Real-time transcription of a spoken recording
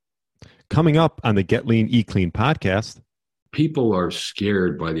Coming up on the Get Lean, Eat Clean podcast. People are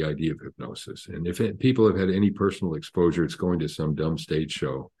scared by the idea of hypnosis. And if people have had any personal exposure, it's going to some dumb stage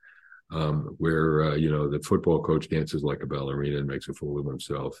show where, the football coach dances like a ballerina and makes a fool of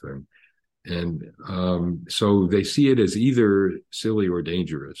himself. And so they see it as either silly or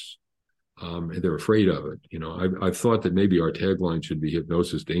dangerous. And they're afraid of it. I've thought that maybe our tagline should be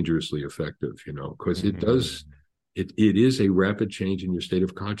hypnosis dangerously effective, because it does. It is a rapid change in your state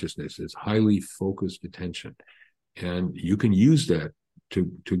of consciousness. It's highly focused attention. And you can use that to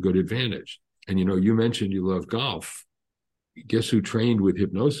good advantage. And, you mentioned you love golf. Guess who trained with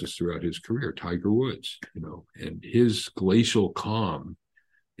hypnosis throughout his career? Tiger Woods, and his glacial calm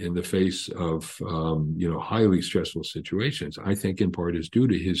in the face of, highly stressful situations, I think in part is due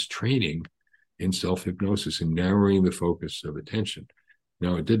to his training in self-hypnosis and narrowing the focus of attention.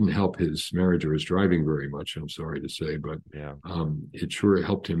 Now, it didn't help his marriage or his driving very much, I'm sorry to say, but it sure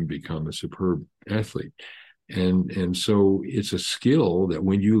helped him become a superb athlete. And so it's a skill that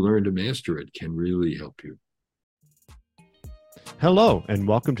when you learn to master it can really help you. Hello, and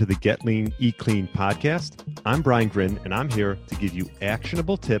welcome to the Get Lean, Eat Clean podcast. I'm Brian Grin, and I'm here to give you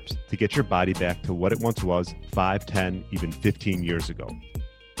actionable tips to get your body back to what it once was 5, 10, even 15 years ago.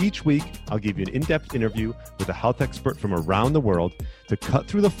 Each week, I'll give you an in-depth interview with a health expert from around the world to cut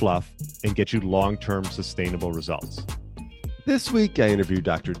through the fluff and get you long-term sustainable results. This week, I interviewed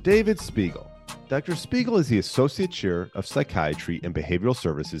Dr. David Spiegel. Dr. Spiegel is the Associate Chair of Psychiatry and Behavioral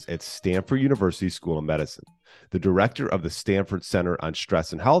Services at Stanford University School of Medicine, the Director of the Stanford Center on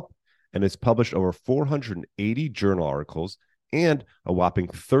Stress and Health, and has published over 480 journal articles and a whopping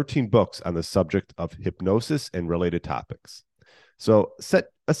 13 books on the subject of hypnosis and related topics. So set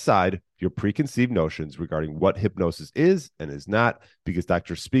aside your preconceived notions regarding what hypnosis is and is not, because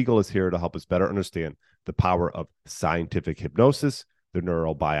Dr. Spiegel is here to help us better understand the power of scientific hypnosis, the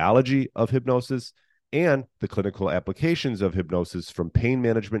neurobiology of hypnosis, and the clinical applications of hypnosis from pain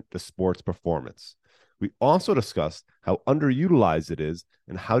management to sports performance. We also discussed how underutilized it is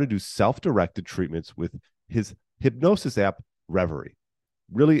and how to do self-directed treatments with his hypnosis app, Reverie.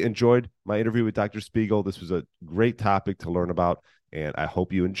 Really enjoyed my interview with Dr. Spiegel. This was a great topic to learn about, and I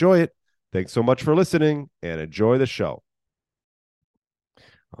hope you enjoy it. Thanks so much for listening, and enjoy the show.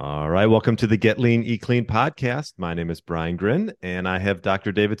 All right, welcome to the Get Lean, Eat Clean podcast. My name is Brian Grin, and I have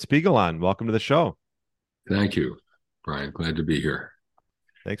Dr. David Spiegel on. Welcome to the show. Thank you, Brian. Glad to be here.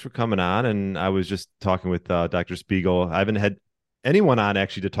 Thanks for coming on. And I was just talking with Dr. Spiegel. I haven't had anyone on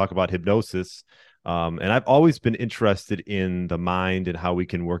actually to talk about hypnosis. And I've always been interested in the mind and how we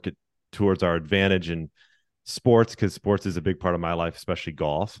can work it towards our advantage in sports, because sports is a big part of my life, especially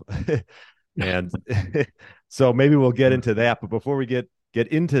golf. And so maybe we'll get into that. But before we get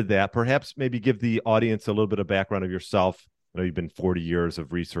into that, perhaps maybe give the audience a little bit of background of yourself. I know you've been 40 years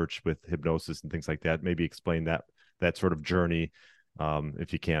of research with hypnosis and things like that. More explain that sort of journey,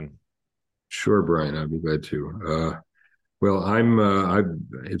 if you can. Sure, Brian. I'd be glad to. Well,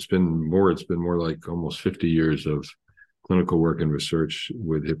 it's been more like almost 50 years of clinical work and research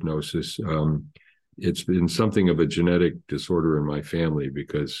with hypnosis. It's been something of a genetic disorder in my family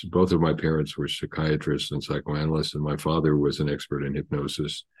because both of my parents were psychiatrists and psychoanalysts, and my father was an expert in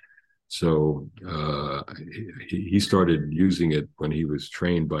hypnosis. So he started using it when he was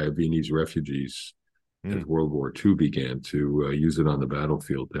trained by Viennese refugees as World War II began, to use it on the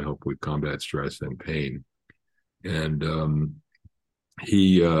battlefield to help with combat stress and pain. And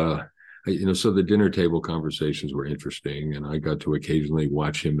so the dinner table conversations were interesting, and I got to occasionally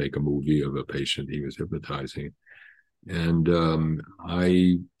watch him make a movie of a patient he was hypnotizing. And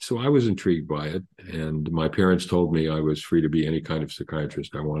I was intrigued by it, and my parents told me I was free to be any kind of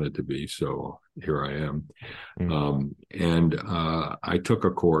psychiatrist I wanted to be. So here I am. I took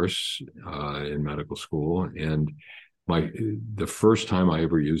a course in medical school, and the first time I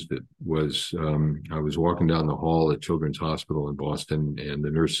ever used it was I was walking down the hall at Children's Hospital in Boston, and the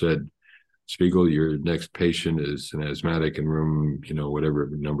nurse said, "Spiegel, your next patient is an asthmatic in room, whatever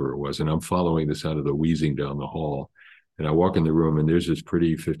number it was." And I'm following the sound of the wheezing down the hall. And I walk in the room, and there's this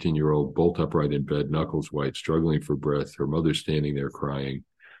pretty 15-year-old bolt upright in bed, knuckles white, struggling for breath. Her mother's standing there crying.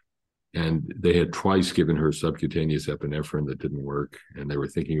 And they had twice given her subcutaneous epinephrine that didn't work. And they were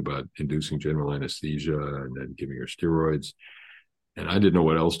thinking about inducing general anesthesia and then giving her steroids. And I didn't know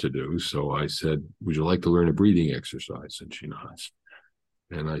what else to do. So I said, "Would you like to learn a breathing exercise?" And she nods.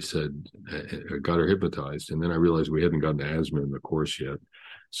 And I said, I got her hypnotized. And then I realized we hadn't gotten to asthma in the course yet.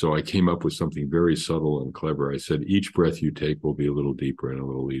 So I came up with something very subtle and clever. I said, "Each breath you take will be a little deeper and a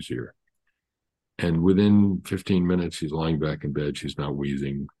little easier." And within 15 minutes, she's lying back in bed. She's not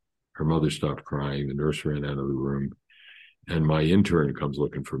wheezing. Her mother stopped crying. The nurse ran out of the room. And my intern comes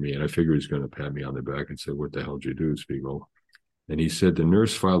looking for me, and I figure he's going to pat me on the back and say, "What the hell did you do, Spiegel?" And he said, "The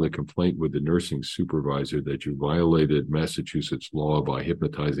nurse filed a complaint with the nursing supervisor that you violated Massachusetts law by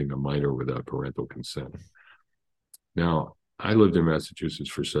hypnotizing a minor without parental consent." Now, I lived in Massachusetts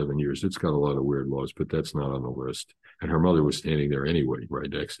for 7 years. It's got a lot of weird laws, but that's not on the list. And her mother was standing there anyway, right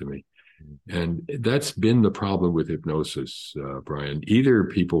next to me. And that's been the problem with hypnosis, Brian. Either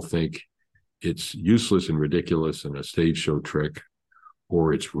people think it's useless and ridiculous and a stage show trick,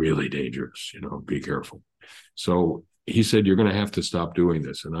 or it's really dangerous. Be careful. So he said, "You're going to have to stop doing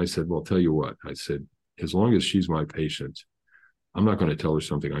this." And I said, "Well, tell you what," I said, "as long as she's my patient, I'm not going to tell her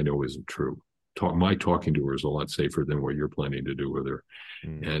something I know isn't true. My talking to her is a lot safer than what you're planning to do with her.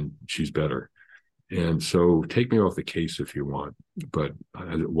 And she's better. And so take me off the case if you want. But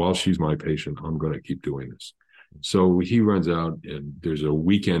while she's my patient, I'm going to keep doing this." So he runs out, and there's a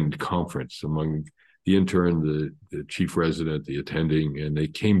weekend conference among the intern, the chief resident, the attending, and they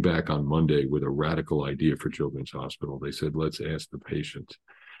came back on Monday with a radical idea for Children's Hospital. They said, "Let's ask the patient."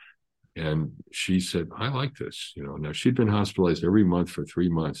 And she said, "I like this." Now she'd been hospitalized every month for 3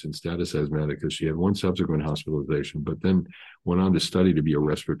 months in status asthmatic because she had one subsequent hospitalization, but then went on to study to be a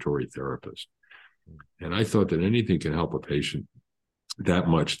respiratory therapist. And I thought that anything can help a patient that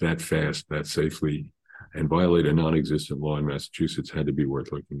much, that fast, that safely, and violate a non-existent law in Massachusetts had to be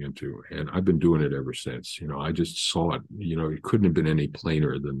worth looking into. And I've been doing it ever since. I just saw it. It couldn't have been any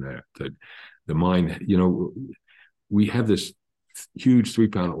plainer than that the mind, we have this huge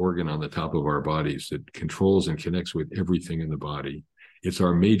 3-pound organ on the top of our bodies that controls and connects with everything in the body. It's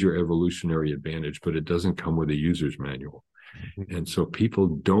our major evolutionary advantage, but it doesn't come with a user's manual. And so people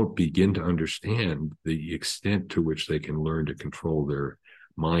don't begin to understand the extent to which they can learn to control their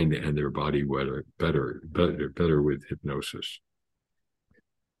mind and their body better with hypnosis.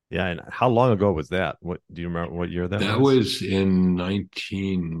 Yeah. And how long ago was that? What do you remember what year that was? That was in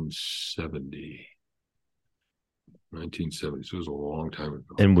 1970. 1970. So it was a long time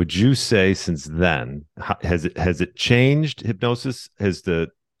ago. And would you say since then, has it changed hypnosis? Has the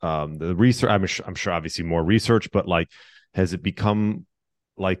research, I'm sure obviously more research, but has it become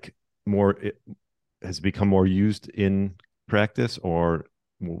more used in practice, or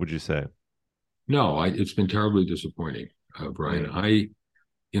what would you say? No, it's been terribly disappointing, Brian. I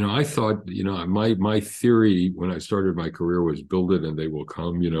thought, my theory when I started my career was build it and they will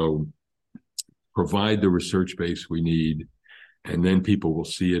come, provide the research base we need, and then people will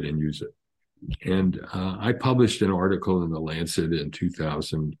see it and use it. And I published an article in the Lancet in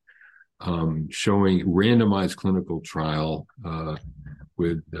 2000 showing randomized clinical trial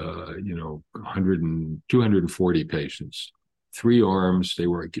with 240 patients, 3 arms. They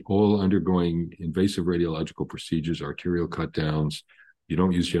were all undergoing invasive radiological procedures, arterial cut downs. You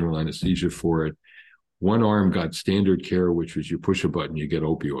don't use general anesthesia for it. One arm got standard care, which was you push a button, you get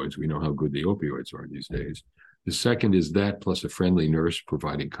opioids. We know how good the opioids are these days. The second is that plus a friendly nurse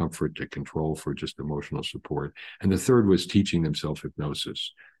providing comfort to control for just emotional support. And the third was teaching them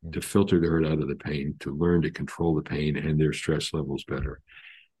self-hypnosis to filter the hurt out of the pain, to learn to control the pain and their stress levels better.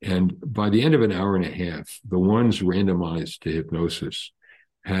 And by the end of an hour and a half, the ones randomized to hypnosis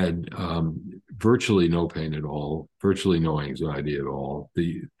had virtually no pain at all, virtually no anxiety at all.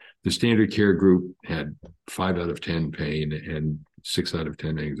 The standard care group had 5 out of 10 pain and 6 out of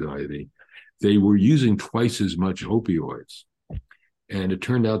 10 anxiety. They were using twice as much opioids. And it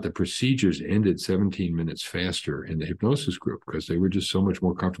turned out the procedures ended 17 minutes faster in the hypnosis group because they were just so much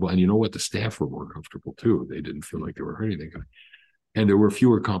more comfortable. And you know what? The staff were more comfortable too. They didn't feel like they were hurting anything. And there were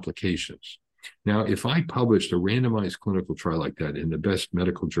fewer complications. Now, if I published a randomized clinical trial like that in the best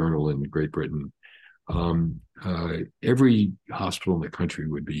medical journal in Great Britain, every hospital in the country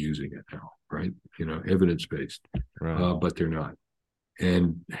would be using it now, right? Evidence-based, Right. But they're not.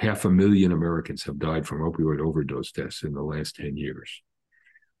 And 500,000 Americans have died from opioid overdose deaths in the last 10 years.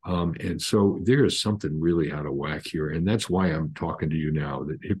 And so there is something really out of whack here. And that's why I'm talking to you now,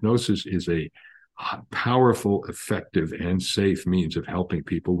 that hypnosis is a powerful, effective, and safe means of helping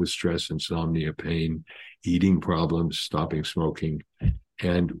people with stress, insomnia, pain, eating problems, stopping smoking.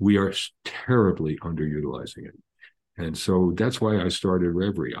 And we are terribly underutilizing it. And so that's why I started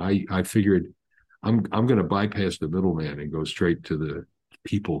Revry. I figured I'm going to bypass the middleman and go straight to the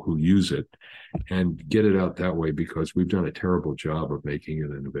people who use it and get it out that way, because we've done a terrible job of making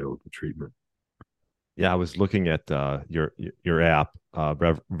it an available treatment. Yeah, I was looking at your app,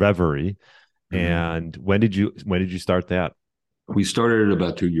 Revry, and when did you start that? We started it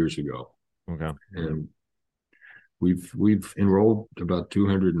about 2 years ago. Okay, and we've enrolled about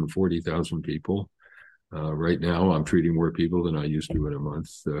 240,000 people. Right now, I'm treating more people than I used to in a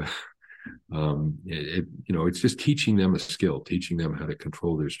month. It's just teaching them a skill, teaching them how to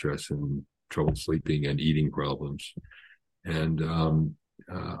control their stress and trouble sleeping and eating problems. And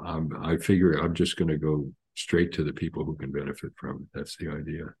I figure I'm just going to go straight to the people who can benefit from it. That's the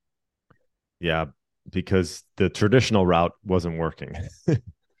idea. Yeah, because the traditional route wasn't working.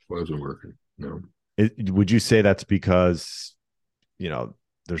 Wasn't working. No. Would you say that's because,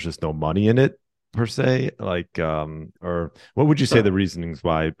 there's just no money in it per se? Or what would you say the reasonings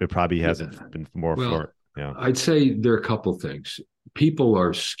why it probably hasn't been more for? Yeah. I'd say there are a couple things. People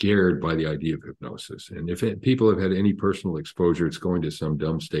are scared by the idea of hypnosis. And if people have had any personal exposure, it's going to some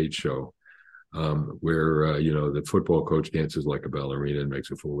dumb stage show where, the football coach dances like a ballerina and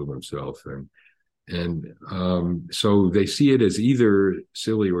makes a fool of himself. And so they see it as either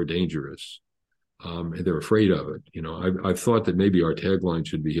silly or dangerous. And they're afraid of it. I've thought that maybe our tagline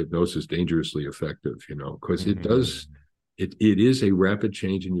should be hypnosis dangerously effective, because it does, it is a rapid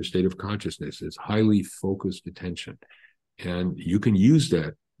change in your state of consciousness. It's highly focused attention. And you can use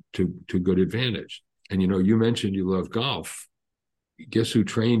that to good advantage. And, you mentioned you love golf. Guess who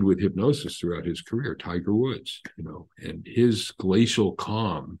trained with hypnosis throughout his career? Tiger Woods, and his glacial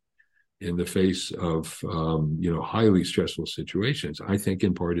calm in the face of, highly stressful situations, I think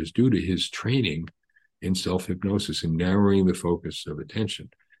in part is due to his training in self-hypnosis and narrowing the focus of attention.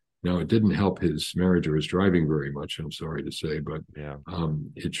 Now, it didn't help his marriage or his driving very much, I'm sorry to say, but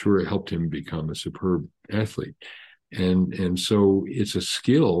it sure helped him become a superb athlete. And so it's a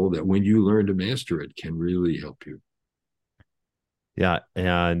skill that when you learn to master it can really help you. Yeah.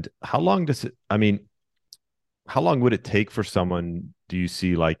 And how long would it take for someone, do you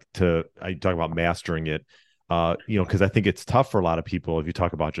see, I talk about mastering it, because I think it's tough for a lot of people. If you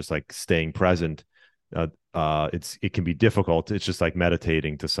talk about just like staying present, it can be difficult. It's just like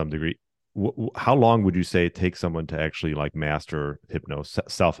meditating to some degree. How long would you say it takes someone to actually master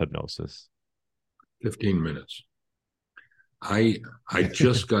self-hypnosis? 15 minutes. I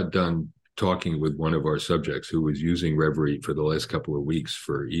just got done talking with one of our subjects who was using Reverie for the last couple of weeks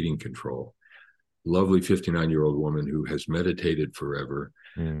for eating control. Lovely 59-year-old woman who has meditated forever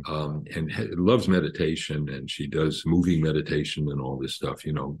and loves meditation, and she does moving meditation and all this stuff,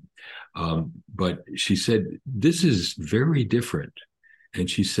 but she said, this is very different. And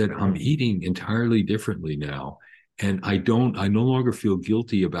she said, I'm eating entirely differently now. And I no longer feel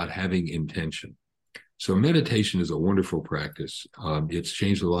guilty about having intention. So meditation is a wonderful practice. It's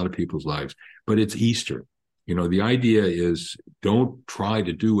changed a lot of people's lives, but it's Eastern. The idea is don't try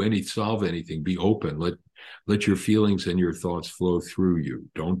to solve anything. Be open. Let your feelings and your thoughts flow through you.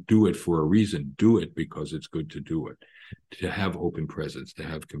 Don't do it for a reason. Do it because it's good to do it. To have open presence, to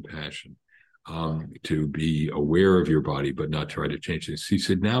have compassion, to be aware of your body, but not try to change things. He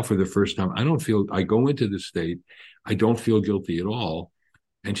said, now for the first time, I go into this state, I don't feel guilty at all.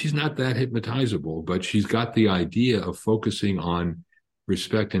 And she's not that hypnotizable, but she's got the idea of focusing on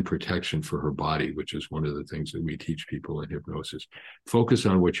respect and protection for her body, which is one of the things that we teach people in hypnosis. Focus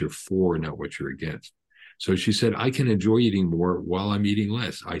on what you're for, not what you're against. So she said, I can enjoy eating more while I'm eating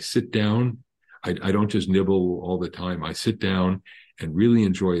less. I sit down. I don't just nibble all the time. I sit down and really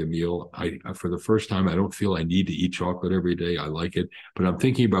enjoy a meal. For the first time, I don't feel I need to eat chocolate every day. I like it, but I'm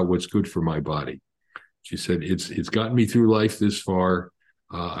thinking about what's good for my body. She said, it's gotten me through life this far.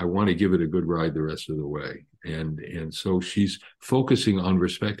 I want to give it a good ride the rest of the way. And so she's focusing on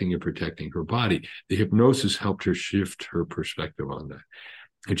respecting and protecting her body. The hypnosis helped her shift her perspective on that.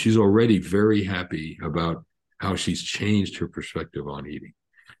 And she's already very happy about how she's changed her perspective on eating.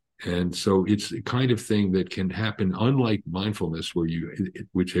 And so it's the kind of thing that can happen, unlike mindfulness,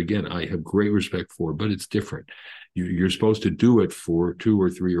 which again, I have great respect for, but it's different. You're supposed to do it for 2 or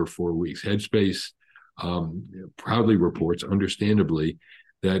 3 or 4 weeks. Headspace proudly reports, understandably,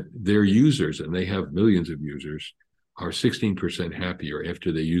 that their users, and they have millions of users, are 16% happier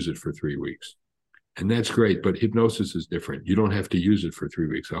after they use it for 3 weeks. And that's great, but hypnosis is different. You don't have to use it for 3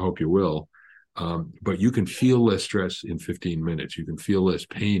 weeks. I hope you will. But you can feel less stress in 15 minutes. You can feel less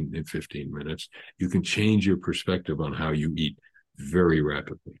pain in 15 minutes. You can change your perspective on how you eat very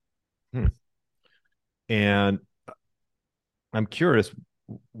rapidly. And I'm curious,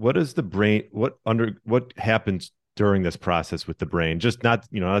 what is the brain, what happens during this process with the brain? Just not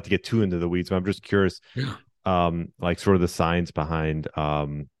to get too into the weeds, but I'm just curious, sort of the science behind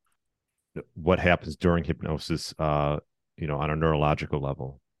what happens during hypnosis, on a neurological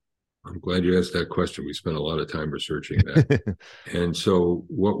level. I'm glad you asked that question. We spent a lot of time researching that. And so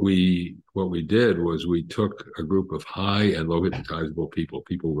what we did was we took a group of high and low hypnotizable people.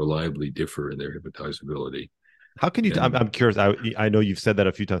 People reliably differ in their hypnotizability. How can you? And I'm curious. I know you've said that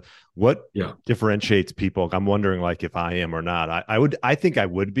a few times. What yeah. differentiates people? I'm wondering, like, if I am or not. I would. I think I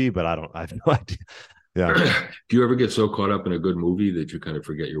would be, but I don't. I have no idea. Yeah. Do you ever get so caught up in a good movie that you kind of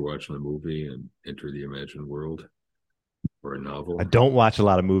forget you're watching a movie and enter the imagined world, or a I novel? don't watch a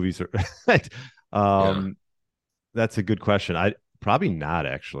lot of movies. Yeah. um, that's a good question. I probably not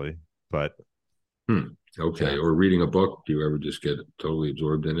actually, but Hmm. Okay. yeah, Or reading a book, do you ever just get totally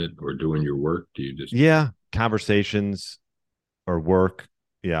absorbed in it? Or doing your work, do you just yeah. Conversations or work.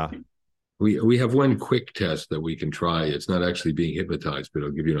 Yeah. we have one quick test that we can try. It's not actually being hypnotized, but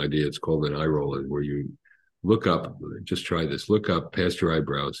I'll give you an idea. It's called an eye roll, where you look up, just try this, look up past your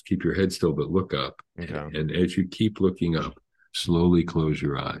eyebrows, keep your head still, but look up. Okay. And as you keep looking up, slowly close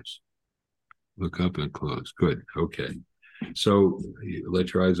your eyes. Look up and close. Good. Okay. So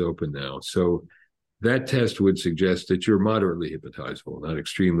let your eyes open now. So that test would suggest that you're moderately hypnotizable, not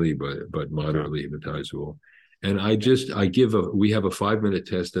extremely, but Okay. moderately hypnotizable. And we have a 5 minute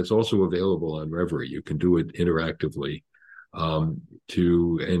test that's also available on Reverie. You can do it interactively. And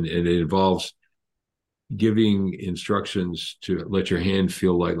it involves giving instructions to let your hand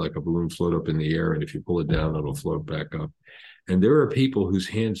feel light, like a balloon, float up in the air. And if you pull it down, it'll float back up. And there are people whose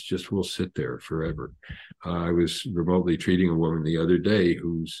hands just will sit there forever. I was remotely treating a woman the other day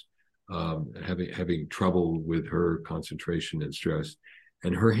who's having trouble with her concentration and stress.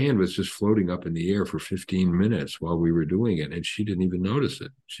 And her hand was just floating up in the air for 15 minutes while we were doing it. And she didn't even notice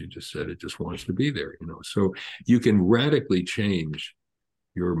it. She just said it just wants to be there, you know. So you can radically change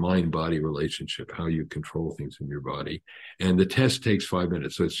your mind-body relationship, how you control things in your body. And the test takes 5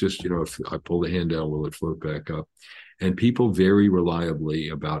 minutes. So it's just, you know, if I pull the hand down, will it float back up? And people very reliably,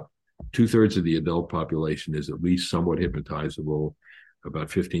 about 2/3 of the adult population is at least somewhat hypnotizable.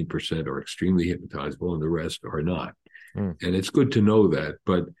 About 15% are extremely hypnotizable, and the rest are not. Mm. And it's good to know that.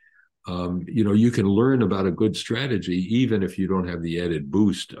 But you know, you can learn about a good strategy even if you don't have the added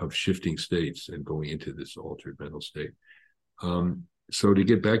boost of shifting states and going into this altered mental state. So to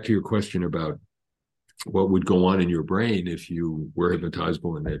get back to your question about what would go on in your brain if you were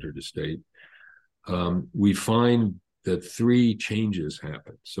hypnotizable and entered a state, we find that 3 changes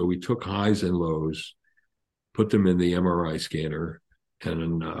happen. So we took highs and lows, put them in the MRI scanner,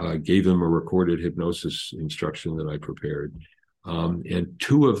 and gave them a recorded hypnosis instruction that I prepared. And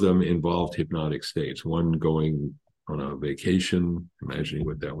 2 of them involved hypnotic states, one going on a vacation, imagining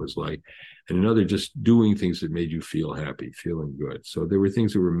what that was like, and another just doing things that made you feel happy, feeling good. So there were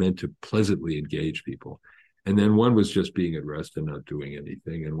things that were meant to pleasantly engage people. And then one was just being at rest and not doing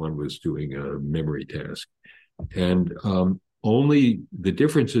anything, and one was doing a memory task. And only the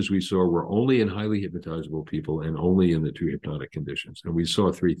differences we saw were only in highly hypnotizable people and only in the 2 hypnotic conditions. And we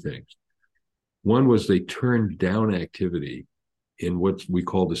saw 3 things. One was they turned down activity in what we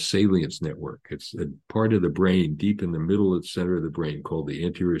call the salience network. It's a part of the brain deep in the middle of the center of the brain called the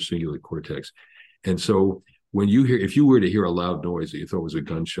anterior cingulate cortex. And so if you were to hear a loud noise that you thought was a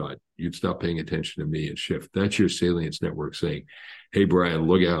gunshot, you'd stop paying attention to me and shift. That's your salience network saying, hey, Brian,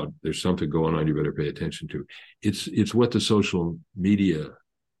 look out. There's something going on you better pay attention to. It's what the social media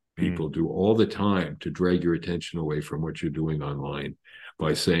people do all the time to drag your attention away from what you're doing online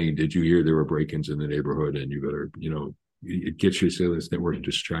by saying, did you hear there were break-ins in the neighborhood? And you better, you know, it gets your salience network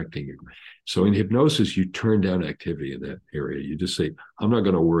distracting you. So in hypnosis, you turn down activity in that area. You just say, I'm not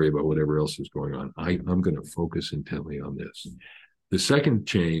going to worry about whatever else is going on. I'm going to focus intently on this. The second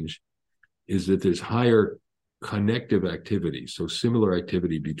change is that there's higher connective activity. So similar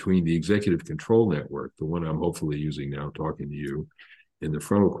activity between the executive control network, the one I'm hopefully using now talking to you, in the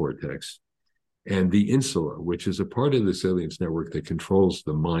frontal cortex, and the insula, which is a part of the salience network that controls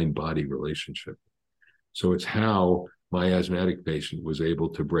the mind-body relationship. So it's how my asthmatic patient was able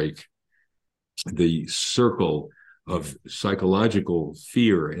to break the circle of psychological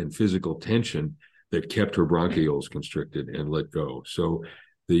fear and physical tension that kept her bronchioles constricted and let go. So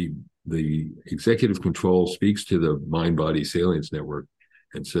the executive control speaks to the mind-body salience network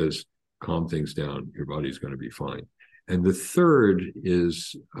and says, calm things down, your body's going to be fine. And the third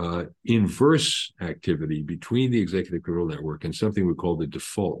is inverse activity between the executive control network and something we call the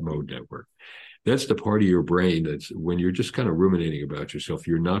default mode network. That's the part of your brain that's when you're just kind of ruminating about yourself,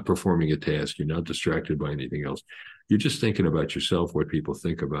 you're not performing a task, you're not distracted by anything else. You're just thinking about yourself, what people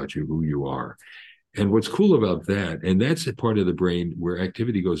think about you, who you are. And what's cool about that, and that's a part of the brain where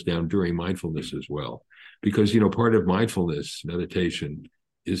activity goes down during mindfulness as well. Because, you know, part of mindfulness meditation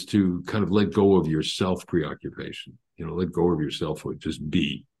is to kind of let go of your self preoccupation, you know, let go of yourself, just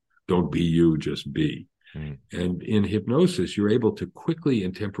be. Don't be you, just be. And in hypnosis, you're able to quickly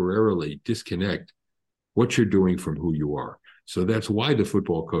and temporarily disconnect what you're doing from who you are. So that's why the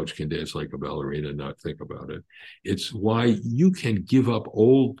football coach can dance like a ballerina and not think about it. It's why you can give up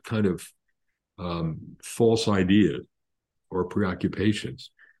old kind of false ideas or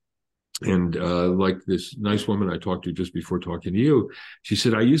preoccupations. And like this nice woman I talked to just before talking to you, she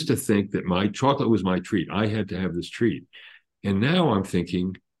said, I used to think that my chocolate was my treat. I had to have this treat. And now I'm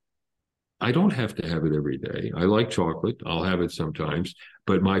thinking, I don't have to have it every day. I like chocolate. I'll have it sometimes.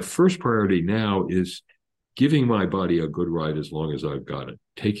 But my first priority now is giving my body a good ride as long as I've got it,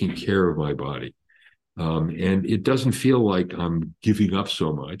 taking care of my body. And it doesn't feel like I'm giving up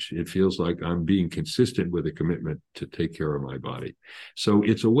so much. It feels like I'm being consistent with a commitment to take care of my body. So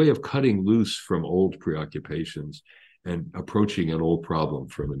it's a way of cutting loose from old preoccupations and approaching an old problem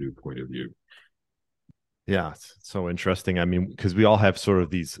from a new point of view. Yeah, it's so interesting. I mean, because we all have sort of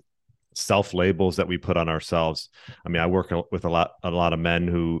these self-labels that we put on ourselves. I mean, I work with a lot of men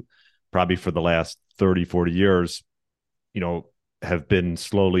who probably for the last 30, 40 years, have been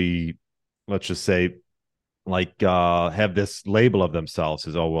slowly, let's just say, like have this label of themselves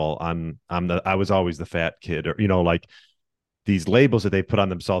as, oh well, I was always the fat kid, or like these labels that they put on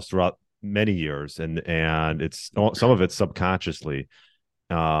themselves throughout many years, and it's some of it subconsciously,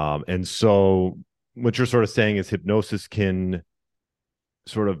 and so what you're sort of saying is hypnosis can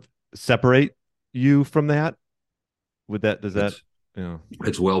sort of separate you from that.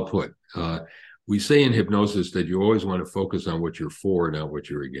 It's well put. We say in hypnosis that you always want to focus on what you're for, not what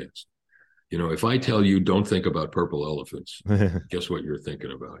you're against. If I tell you don't think about purple elephants, guess what you're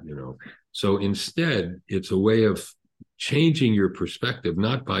thinking about, So instead, it's a way of changing your perspective,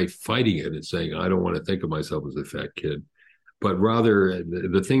 not by fighting it and saying, I don't want to think of myself as a fat kid, but rather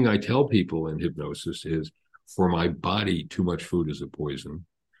the thing I tell people in hypnosis is, for my body, too much food is a poison.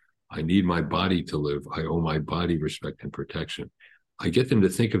 I need my body to live. I owe my body respect and protection. I get them to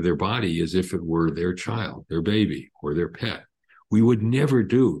think of their body as if it were their child, their baby, or their pet. We would never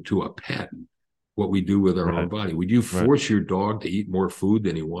do to a pet what we do with our own body. Would you force your dog to eat more food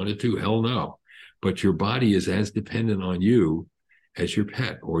than he wanted to? Hell no. But your body is as dependent on you as your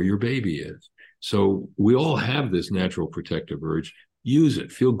pet or your baby is. So we all have this natural protective urge. Use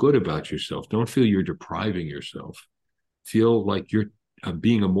it. Feel good about yourself. Don't feel you're depriving yourself. Feel like you're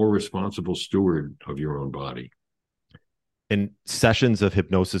being a more responsible steward of your own body. And sessions of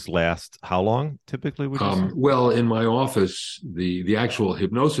hypnosis last how long typically? Would you say? Well, in my office, the actual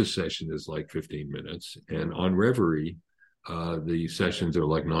hypnosis session is like 15 minutes. And on Reverie, the sessions are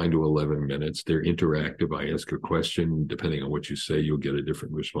like 9 to 11 minutes. They're interactive. I ask a question. Depending on what you say, you'll get a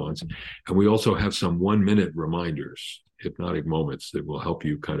different response. And we also have some 1-minute reminders, hypnotic moments that will help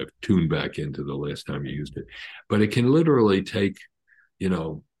you kind of tune back into the last time you used it. But it can literally take,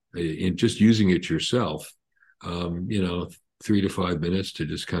 in just using it yourself, 3 to 5 minutes to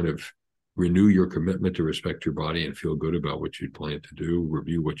just kind of renew your commitment to respect your body and feel good about what you plan to do,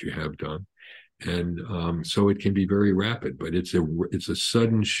 review what you have done. And so it can be very rapid, but it's a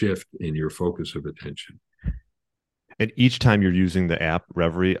sudden shift in your focus of attention. And each time you're using the app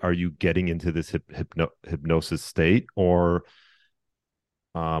Reverie, are you getting into this hypnosis state, or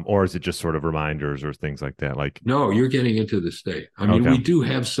is it just sort of reminders or things like that? No, you're getting into the state. I mean, we do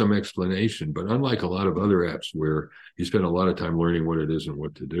have some explanation, but unlike a lot of other apps where you spend a lot of time learning what it is and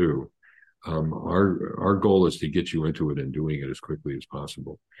what to do, our goal is to get you into it and doing it as quickly as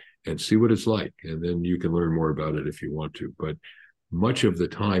possible and see what it's like. And then you can learn more about it if you want to. But much of the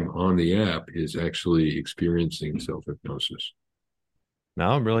time on the app is experiencing self-hypnosis.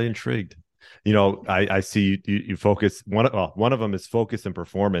 Now I'm really intrigued. I see you focus one of them is focus and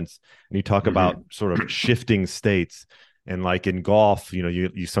performance, and you talk about sort of shifting states. And like in golf,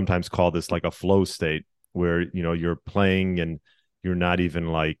 you sometimes call this like a flow state where, you're playing and you're not even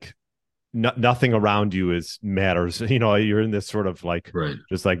like nothing around you matters. You're in this sort of like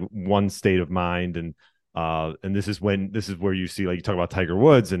just like one state of mind. And this is where you see, like you talk about Tiger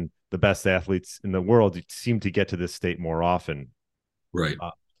Woods and the best athletes in the world seem to get to this state more often. Right.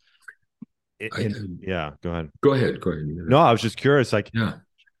 Yeah, go ahead. Go ahead. No, I was just curious,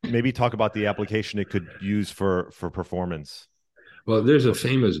 maybe talk about the application it could use for performance. Well, there's a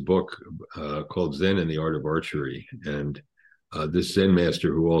famous book called Zen and the Art of Archery. And this Zen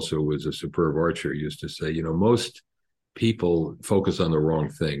master, who also was a superb archer, used to say, most people focus on the wrong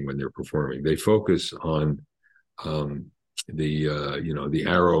thing when they're performing. They focus on the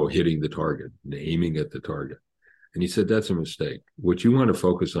arrow hitting the target and aiming at the target. And he said, that's a mistake. What you want to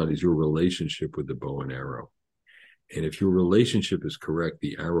focus on is your relationship with the bow and arrow. And if your relationship is correct,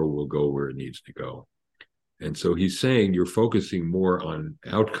 the arrow will go where it needs to go. And so he's saying you're focusing more on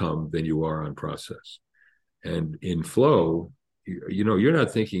outcome than you are on process. And in flow, you're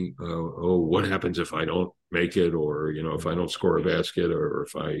not thinking, oh, what happens if I don't make it, or if I don't score a basket, or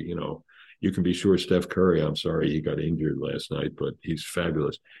if you can be sure Steph Curry, I'm sorry he got injured last night, but he's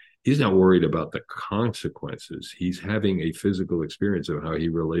fabulous. He's not worried about the consequences. He's having a physical experience of how he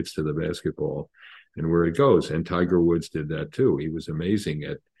relates to the basketball and where it goes. And Tiger Woods did that too. He was amazing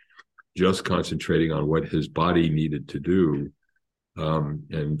at just concentrating on what his body needed to do,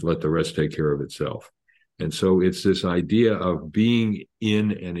 and let the rest take care of itself. And so it's this idea of being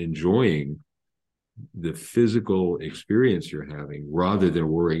in and enjoying the physical experience you're having rather than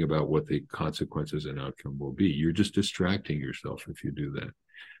worrying about what the consequences and outcome will be. You're just distracting yourself if you do that.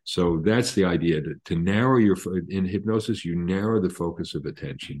 So that's the idea, to narrow in hypnosis, you narrow the focus of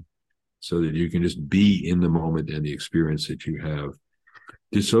attention so that you can just be in the moment and the experience that you have.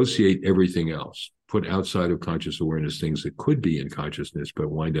 Dissociate everything else. Put outside of conscious awareness things that could be in consciousness,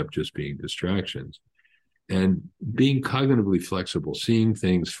 but wind up just being distractions. And being cognitively flexible, seeing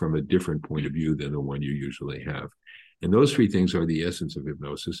things from a different point of view than the one you usually have. And those three things are the essence of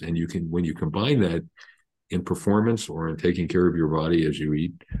hypnosis. And when you combine that in performance or in taking care of your body as you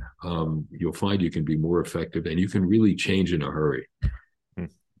eat, you'll find you can be more effective and you can really change in a hurry.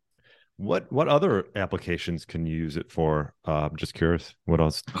 What other applications can you use it for? I'm just curious. What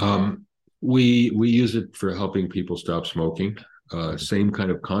else? We use it for helping people stop smoking. Same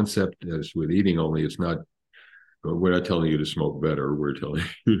kind of concept as with eating, only it's not. We're not telling you to smoke better. We're telling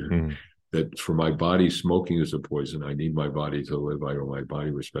you that for my body, smoking is a poison. I need my body to live. I owe my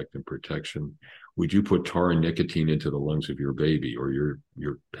body respect and protection. Would you put tar and nicotine into the lungs of your baby or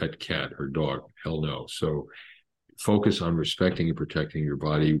your pet cat or dog? Hell no. So focus on respecting and protecting your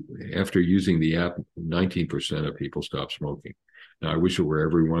body. After using the app, 19% of people stop smoking. Now, I wish it were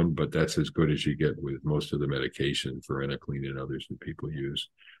everyone, but that's as good as you get with most of the medication, varenicline and others that people use.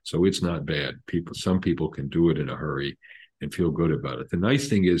 So it's not bad. Some people can do it in a hurry and feel good about it. The nice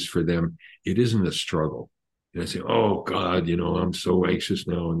thing is for them, it isn't a struggle. They say, oh God, I'm so anxious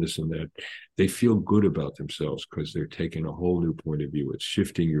now and this and that. They feel good about themselves because they're taking a whole new point of view. It's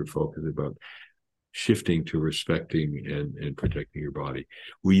shifting your focus about shifting to respecting and protecting your body.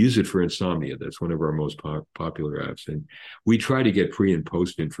 We use it for insomnia. That's one of our most popular apps. And we try to get pre and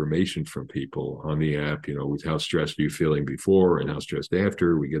post information from people on the app, with how stressed are you feeling before and how stressed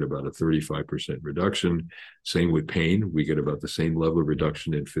after. We get about a 35% reduction. Same with pain. We get about the same level of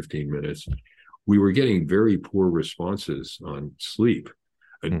reduction in 15 minutes. We were getting very poor responses on sleep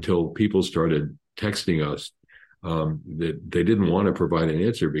until people started texting us that they didn't want to provide an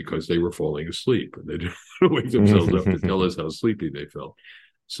answer because they were falling asleep. They didn't want to wake themselves up to tell us how sleepy they felt.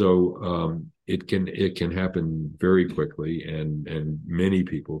 So it can happen very quickly, and many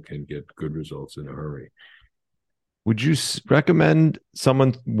people can get good results in a hurry. Would you recommend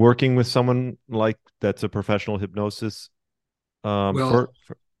someone working with someone like that's a professional hypnosis? I'm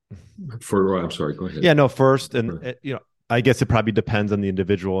sorry, go ahead. Yeah, no, first, and I guess it probably depends on the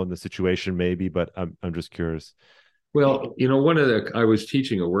individual and the situation, maybe, but I'm just curious. Well, I was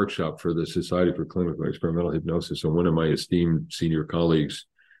teaching a workshop for the Society for Clinical and Experimental Hypnosis, and one of my esteemed senior colleagues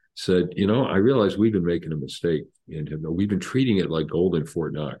said, I realize we've been making a mistake in hypnosis. We've been treating it like gold in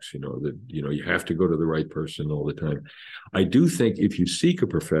Fort Knox, that, you have to go to the right person all the time. I do think if you seek a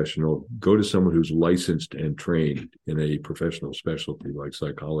professional, go to someone who's licensed and trained in a professional specialty like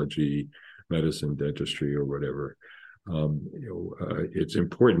psychology, medicine, dentistry, or whatever. It's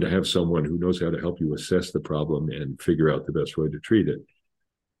important to have someone who knows how to help you assess the problem and figure out the best way to treat it.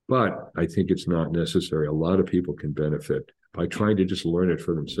 But I think it's not necessary. A lot of people can benefit by trying to just learn it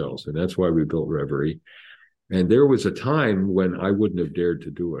for themselves. And that's why we built Reverie. And there was a time when I wouldn't have dared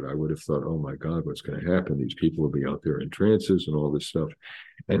to do it. I would have thought, oh my God, what's going to happen? These people will be out there in trances and all this stuff.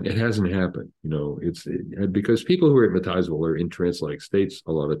 And it hasn't happened. It's because people who are hypnotizable are in trance-like states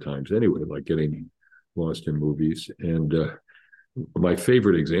a lot of times anyway, like getting lost in movies. And my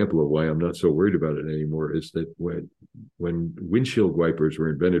favorite example of why I'm not so worried about it anymore is that when windshield wipers were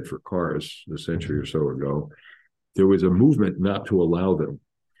invented for cars a century or so ago, there was a movement not to allow them,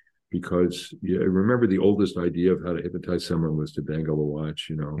 because remember the oldest idea of how to hypnotize someone was to dangle a watch,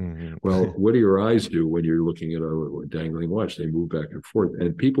 Well, what do your eyes do when you're looking at a dangling watch? They move back and forth.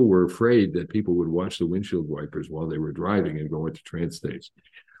 And people were afraid that people would watch the windshield wipers while they were driving and go into trance states.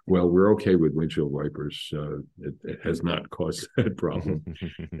 Well, we're okay with windshield wipers. It has not caused that problem.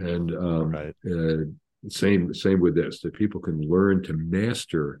 And Right. Same with this, that people can learn to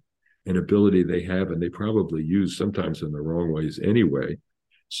master an ability they have, and they probably use sometimes in the wrong ways anyway.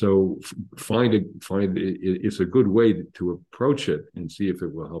 So it's a good way to approach it and see if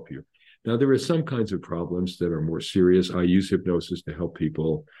it will help you. Now, there are some kinds of problems that are more serious. I use hypnosis to help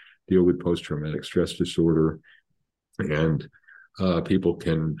people deal with post-traumatic stress disorder. And people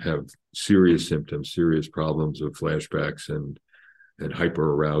can have serious symptoms, serious problems of flashbacks and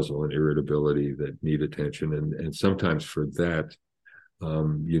hyperarousal and irritability that need attention. And sometimes for that,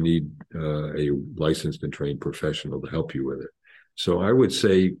 you need a licensed and trained professional to help you with it. So I would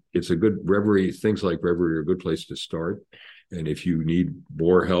say it's a good Reverie. Things like Reverie are a good place to start. And if you need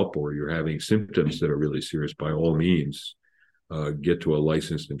more help or you're having symptoms that are really serious, by all means, get to a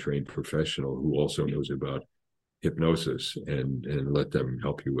licensed and trained professional who also knows about hypnosis and let them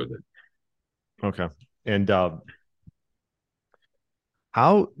help you with it. Okay. And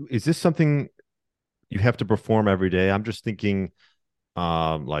how is this something you have to perform every day? I'm just thinking,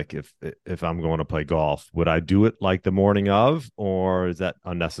 like if I'm going to play golf, would I do it like the morning of, or is that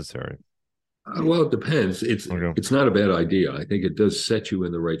unnecessary? Well, it depends. It's not a bad idea. I think it does set you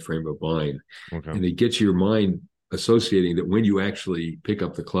in the right frame of mind, and it gets your mind associating that when you actually pick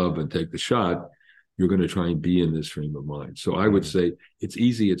up the club and take the shot, you're going to try and be in this frame of mind. So I would say it's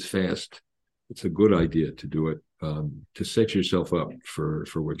easy, it's fast, it's a good idea to do it, to set yourself up for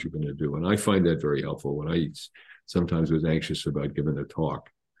what you're going to do. And I find that very helpful. When I sometimes was anxious about giving a talk,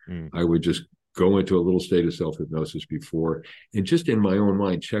 I would just go into a little state of self-hypnosis before, and just in my own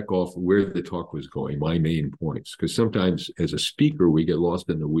mind, check off where the talk was going, my main points. Because sometimes as a speaker, we get lost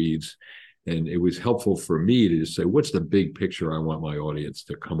in the weeds. And it was helpful for me to just say, what's the big picture I want my audience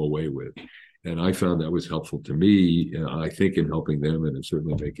to come away with? And I found that was helpful to me, I think, in helping them, and it's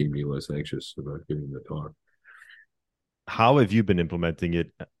certainly making me less anxious about giving the talk. How have you been implementing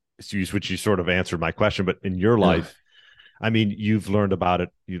it? Which you sort of answered my question, but in your life, I mean, you've learned about it,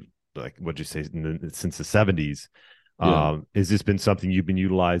 like what'd you say, since the 70s. Has this been something you've been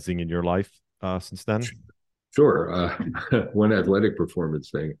utilizing in your life since then? Sure. One athletic performance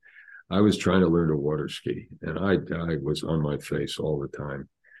thing, I was trying to learn to water ski, and I was on my face all the time.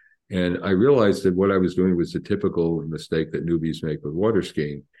 And I realized that what I was doing was the typical mistake that newbies make with water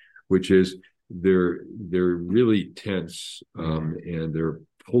skiing, which is they're really tense, and they're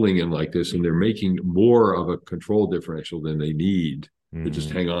pulling in like this, and they're making more of a control differential than they need to just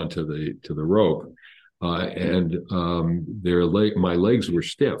hang on to the rope. My legs were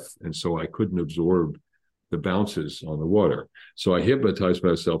stiff, and so I couldn't absorb the bounces on the water. So I hypnotized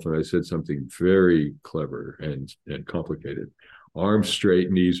myself, and I said something very clever and complicated. Arms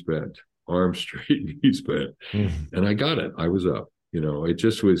straight, knees bent. Arms straight, knees bent. And I got it. I was up. It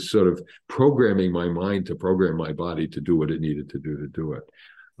just was sort of programming my mind to program my body to do what it needed to do it.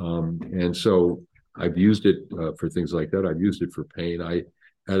 And so I've used it for things like that. I've used it for pain. I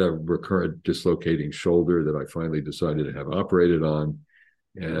had a recurrent dislocating shoulder that I finally decided to have operated on.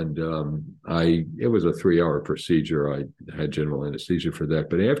 And it was a 3-hour procedure. I had general anesthesia for that.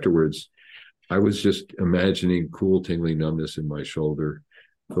 But afterwards, I was just imagining cool, tingling numbness in my shoulder,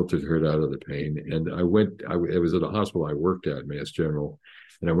 filtered hurt out of the pain. And it was at a hospital I worked at, Mass General,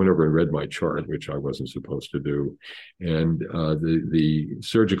 and I went over and read my chart, which I wasn't supposed to do. And the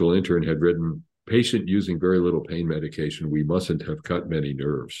surgical intern had written, patient using very little pain medication, we mustn't have cut many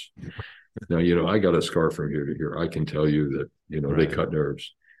nerves. Now, I got a scar from here to here. I can tell you that, they cut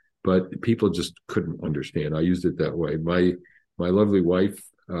nerves, but people just couldn't understand. I used it that way. My lovely wife,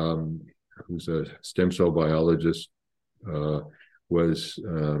 who's a stem cell biologist, was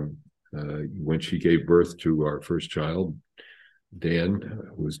when she gave birth to our first child, Dan,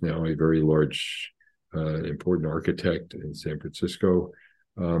 who is now a very large, important architect in San Francisco.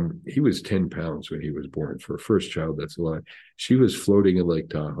 He was 10 pounds when he was born. For a first child, that's a lot. She was floating in Lake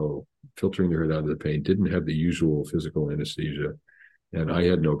Tahoe, filtering the hurt out of the pain, didn't have the usual physical anesthesia. And I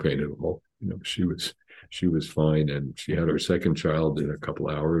had no pain at all. She was fine. And she had her second child in a couple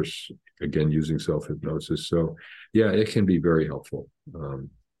hours, again, using self-hypnosis. So yeah, it can be very helpful.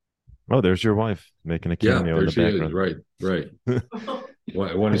 Oh, there's your wife making a cameo in the background. Is. Right.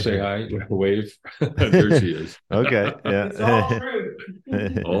 I want to say hi, wave. There she is. Okay. Yeah. It's all true.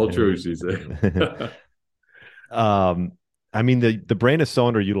 All true, she said. I mean, the brain is so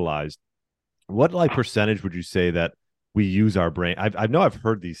underutilized. What percentage would you say that we use our brain? I know I've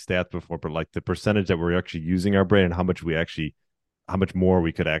heard these stats before, but like the percentage that we're actually using our brain and how much more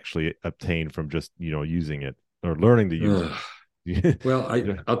we could actually obtain from just, using it or learning to use it. Well,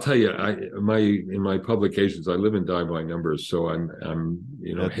 I'll tell you, in my publications, I live and die by numbers, so I'm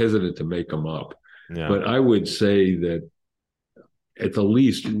hesitant to make them up. Yeah. But I would say that at the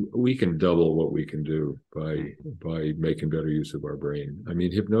least we can double what we can do by making better use of our brain. I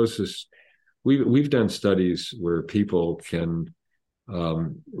mean, hypnosis. We've done studies where people can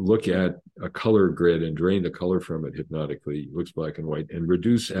look at a color grid and drain the color from it hypnotically. It looks black and white, and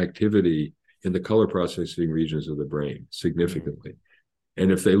reduce activity in the color processing regions of the brain significantly.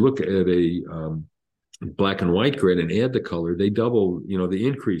 And if they look at a black and white grid and add the color, they double, they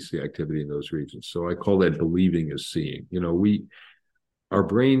increase the activity in those regions. So I call that believing is seeing. Our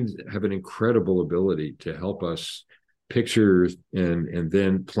brains have an incredible ability to help us picture and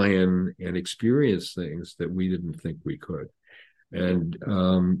then plan and experience things that we didn't think we could. And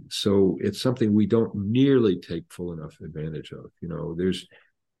so it's something we don't nearly take full enough advantage of.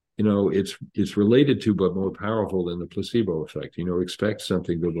 It's related to, but more powerful than the placebo effect. Expect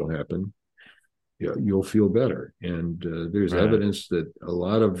something good will happen. You'll feel better. And there's evidence that a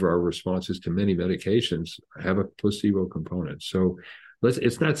lot of our responses to many medications have a placebo component. So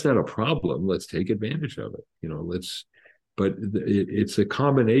it's not a problem. Let's take advantage of it. But it's a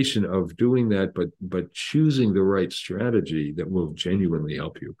combination of doing that, but choosing the right strategy that will genuinely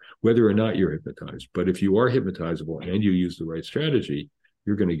help you, whether or not you're hypnotized. But if you are hypnotizable and you use the right strategy,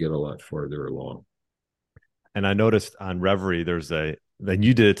 you're going to get a lot farther along. And I noticed on Reverie, then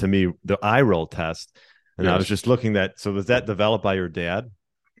you did it to me, the eye roll test. And yes. I was just looking so was that developed by your dad?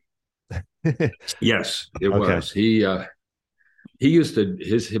 Yes, it was.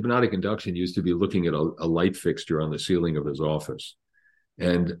 His hypnotic induction used to be looking at a light fixture on the ceiling of his office.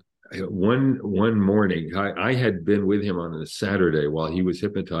 And one morning, I had been with him on a Saturday while he was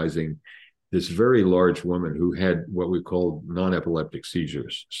hypnotizing this very large woman who had what we call non-epileptic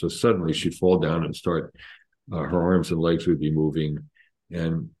seizures. So suddenly she'd fall down and start, her arms and legs would be moving.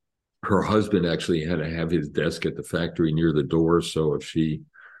 And her husband actually had to have his desk at the factory near the door. So if she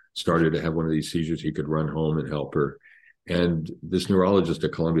started to have one of these seizures, he could run home and help her. And this neurologist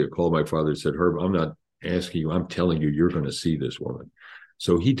at Columbia called my father and said, Herb, I'm not asking you, I'm telling you, you're going to see this woman.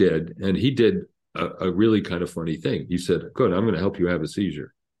 So he did. And he did a really kind of funny thing. He said, good, I'm going to help you have a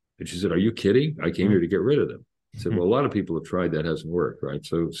seizure. And she said, are you kidding? I came here to get rid of them. I said, well, a lot of people have tried. That hasn't worked, right?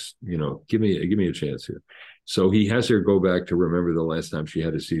 So, give me a chance here. So he has her go back to remember the last time she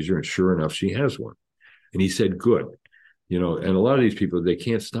had a seizure. And sure enough, she has one. And he said, good. And a lot of these people, they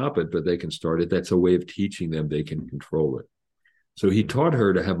can't stop it, but they can start it. That's a way of teaching them they can control it. So he taught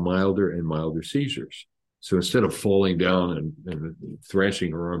her to have milder and milder seizures. So instead of falling down and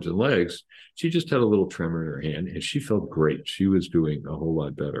thrashing her arms and legs, she just had a little tremor in her hand and she felt great. She was doing a whole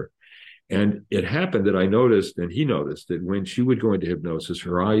lot better. And it happened that I noticed, and he noticed, that when she would go into hypnosis,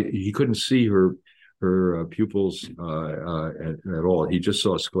 her eye, he couldn't see her pupils at all. He just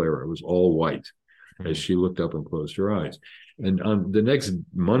saw sclera. It was all white as she looked up and closed her eyes. And on the next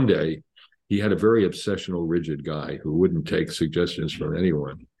Monday, he had a very obsessional, rigid guy who wouldn't take suggestions from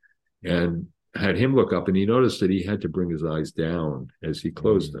anyone, and had him look up, and he noticed that he had to bring his eyes down as he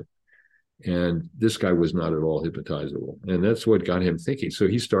closed them. And this guy was not at all hypnotizable. And that's what got him thinking. So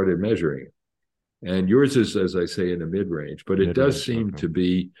he started measuring it. And yours is, as I say, in the mid-range, but it does seem to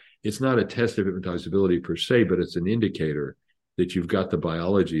be, it's not a test of hypnotizability per se, but it's an indicator that you've got the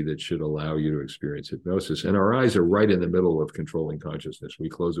biology that should allow you to experience hypnosis. And our eyes are right in the middle of controlling consciousness. We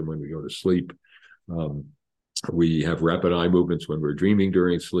close them when we go to sleep. We have rapid eye movements when we're dreaming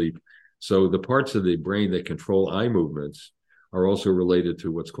during sleep. So the parts of the brain that control eye movements are also related to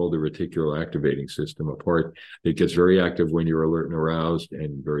what's called the reticular activating system, a part that gets very active when you're alert and aroused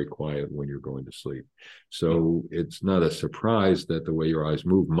and very quiet when you're going to sleep. So it's not a surprise that the way your eyes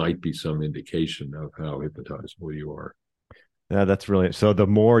move might be some indication of how hypnotizable you are. Yeah, that's really, so the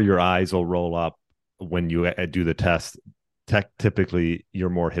more your eyes will roll up when you do the test, typically you're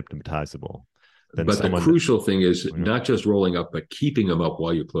more hypnotizable. But the crucial thing is not just rolling up, but keeping them up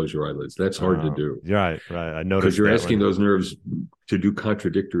while you close your eyelids. That's hard to do. Right. I noticed because you're asking those nerves to do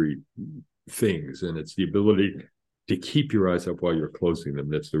contradictory things, and it's the ability to keep your eyes up while you're closing them.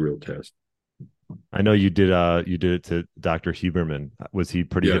 That's the real test. I know you did it to Dr. Huberman. Was he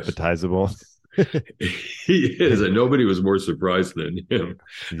pretty hypnotizable? He is, and nobody was more surprised than him.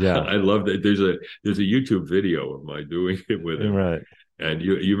 Yeah, I love that. There's a YouTube video of my doing it with him. Right. And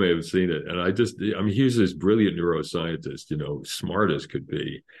you may have seen it. And he's this brilliant neuroscientist, smart as could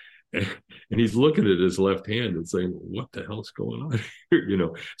be. And he's looking at his left hand and saying, what the hell's going on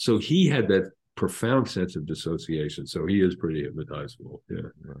here? So he had that profound sense of dissociation. So he is pretty hypnotizable. Yeah.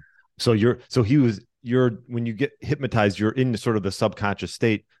 So when you get hypnotized, you're in sort of the subconscious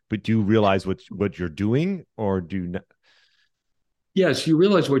state, but do you realize what you're doing, or do you not? Yes, you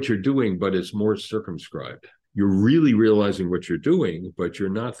realize what you're doing, but it's more circumscribed. You're really realizing what you're doing, but you're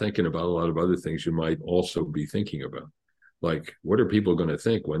not thinking about a lot of other things you might also be thinking about. Like, what are people going to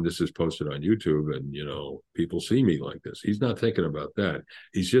think when this is posted on YouTube and, people see me like this? He's not thinking about that.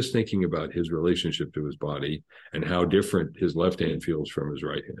 He's just thinking about his relationship to his body and how different his left hand feels from his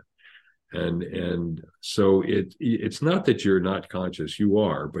right hand. And so it's not that you're not conscious, you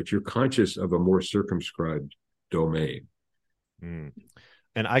are, but you're conscious of a more circumscribed domain.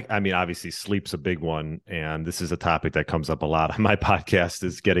 And I mean, obviously sleep's a big one. And this is a topic that comes up a lot on my podcast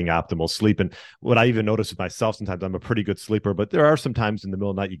is getting optimal sleep. And what I even notice with myself, sometimes I'm a pretty good sleeper, but there are some times in the middle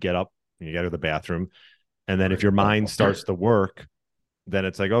of the night you get up and you go to the bathroom. And then if your mind starts to work, then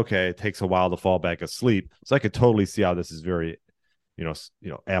it's like, okay, it takes a while to fall back asleep. So I could totally see how this is very,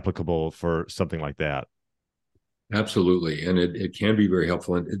 applicable for something like that. Absolutely. And it can be very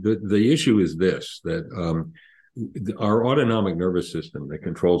helpful. And the issue is this, that our autonomic nervous system that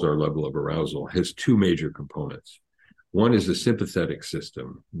controls our level of arousal has two major components. One is the sympathetic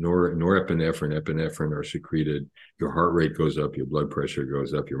system. Norepinephrine, epinephrine are secreted. Your heart rate goes up, your blood pressure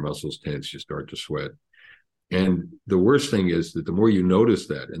goes up, your muscles tense, you start to sweat. And the worst thing is that the more you notice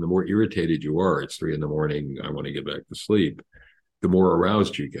that and the more irritated you are, it's 3 a.m, I want to get back to sleep, the more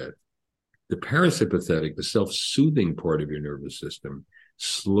aroused you get. The parasympathetic, the self-soothing part of your nervous system,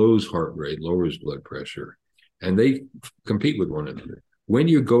 slows heart rate, lowers blood pressure, and they compete with one another. When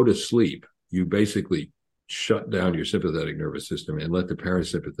you go to sleep, you basically shut down your sympathetic nervous system and let the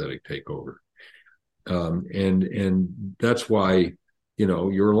parasympathetic take over. And that's why,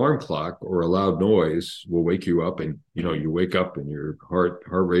 your alarm clock or a loud noise will wake you up, and, you wake up and your heart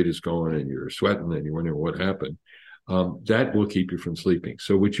rate is going and you're sweating and you're wondering what happened. That will keep you from sleeping.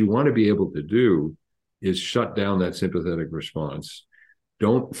 So what you want to be able to do is shut down that sympathetic response.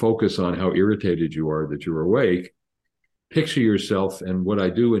 Don't focus on how irritated you are that you're awake. Picture yourself. And what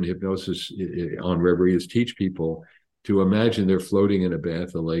I do in hypnosis on Reverie is teach people to imagine they're floating in a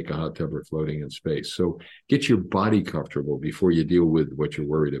bath, a lake, a hot tub, or floating in space. So get your body comfortable before you deal with what you're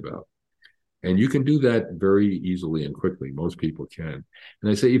worried about. And you can do that very easily and quickly. Most people can.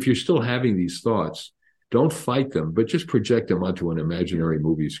 And I say, if you're still having these thoughts, don't fight them, but just project them onto an imaginary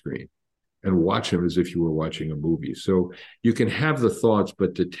movie screen and watch them as if you were watching a movie. So you can have the thoughts,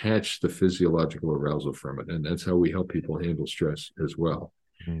 but detach the physiological arousal from it. And that's how we help people handle stress as well.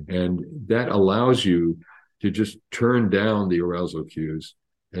 Mm-hmm. And that allows you to just turn down the arousal cues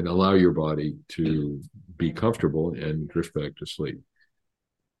and allow your body to be comfortable and drift back to sleep.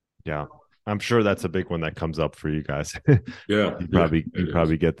 Yeah. I'm sure that's a big one that comes up for you guys. Yeah. You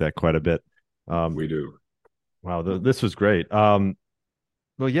probably get that quite a bit. We do. Wow. This was great.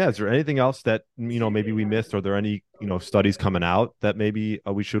 Well, yeah. Is there anything else that, maybe we missed? Are there any, studies coming out that maybe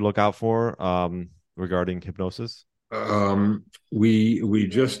we should look out for regarding hypnosis? We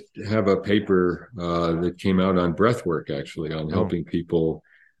just have a paper that came out on breath work, actually, on helping people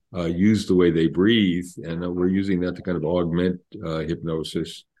use the way they breathe. And we're using that to kind of augment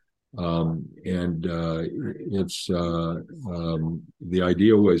hypnosis. It's the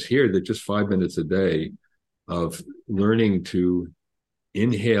idea was here that just 5 minutes a day of learning to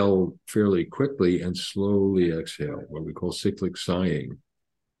inhale fairly quickly and slowly exhale, what we call cyclic sighing,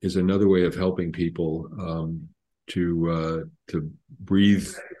 is another way of helping people to breathe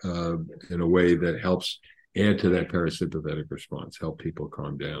in a way that helps add to that parasympathetic response, help people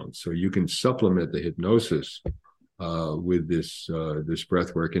calm down. So you can supplement the hypnosis with this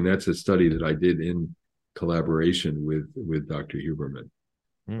breath work, and that's a study that I did in collaboration with Dr. Huberman.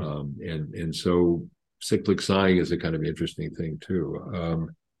 And so cyclic sighing is a kind of interesting thing too.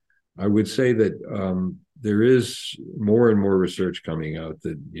 I would say that there is more and more research coming out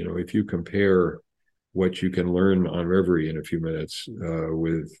that, if you compare what you can learn on Reverie in a few minutes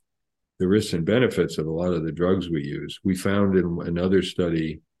with the risks and benefits of a lot of the drugs we use, we found in another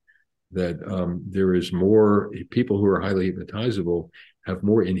study that there is more people who are highly hypnotizable have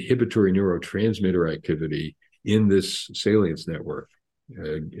more inhibitory neurotransmitter activity in this salience network.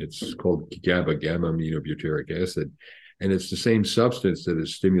 It's called gamma aminobutyric acid, and it's the same substance that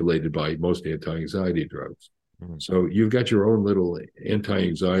is stimulated by most anti-anxiety drugs. Mm-hmm. So you've got your own little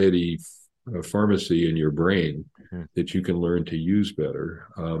anti-anxiety pharmacy in your brain that you can learn to use better.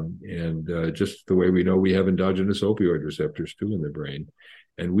 Just the way we know we have endogenous opioid receptors too in the brain.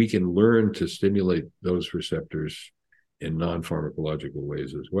 And we can learn to stimulate those receptors in non-pharmacological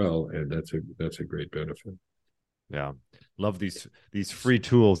ways as well. And that's a great benefit. Yeah. Love these free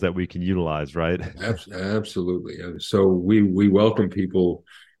tools that we can utilize, right? Absolutely. So we welcome people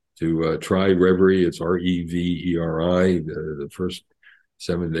to try Reverie. It's REVERI. The first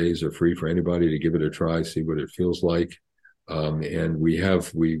 7 days are free for anybody to give it a try, see what it feels like. And we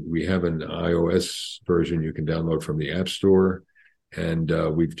have an iOS version you can download from the App Store. And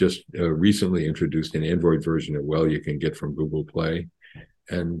we've just recently introduced an Android version as well you can get from Google Play.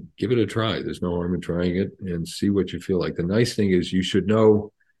 And give it a try. There's no harm in trying it and see what you feel like. The nice thing is you should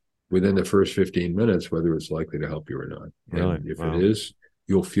know within the first 15 minutes whether it's likely to help you or not. Really? And if it is,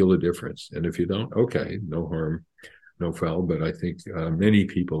 you'll feel a difference. And if you don't, okay, no harm, no foul. But I think many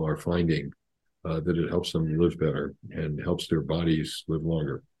people are finding that it helps them live better and helps their bodies live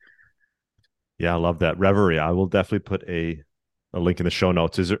longer. Yeah, I love that. Reverie. I will definitely put a link in the show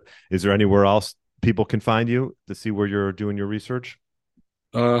notes. Is there anywhere else people can find you to see where you're doing your research?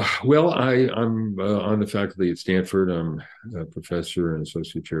 Well, I'm on the faculty at Stanford. I'm a professor and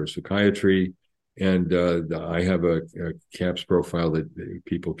associate chair of psychiatry, and I have a CAPS profile that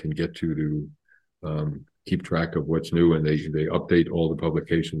people can get to keep track of what's new, and they update all the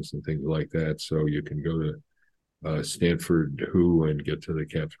publications and things like that. So you can go to Stanford WHO and get to the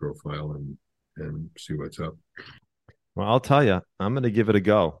CAPS profile and see what's up. Well, I'll tell you, I'm going to give it a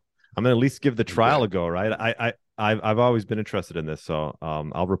go. I'm going to at least give the trial a go, right? I've always been interested in this, so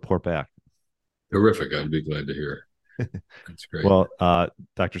I'll report back. Terrific. I'd be glad to hear. That's great. Well,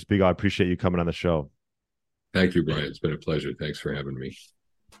 Dr. Spiegel, I appreciate you coming on the show. Thank you, Brian. It's been a pleasure. Thanks for having me.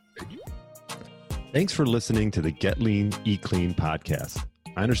 Thanks for listening to the Get Lean, Eat Clean podcast.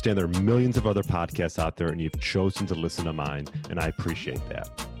 I understand there are millions of other podcasts out there, and you've chosen to listen to mine, and I appreciate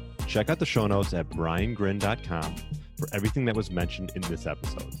that. Check out the show notes at briangrin.com for everything that was mentioned in this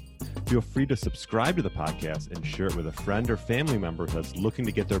episode. Feel free to subscribe to the podcast and share it with a friend or family member that's looking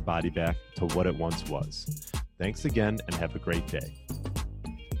to get their body back to what it once was. Thanks again, and have a great day.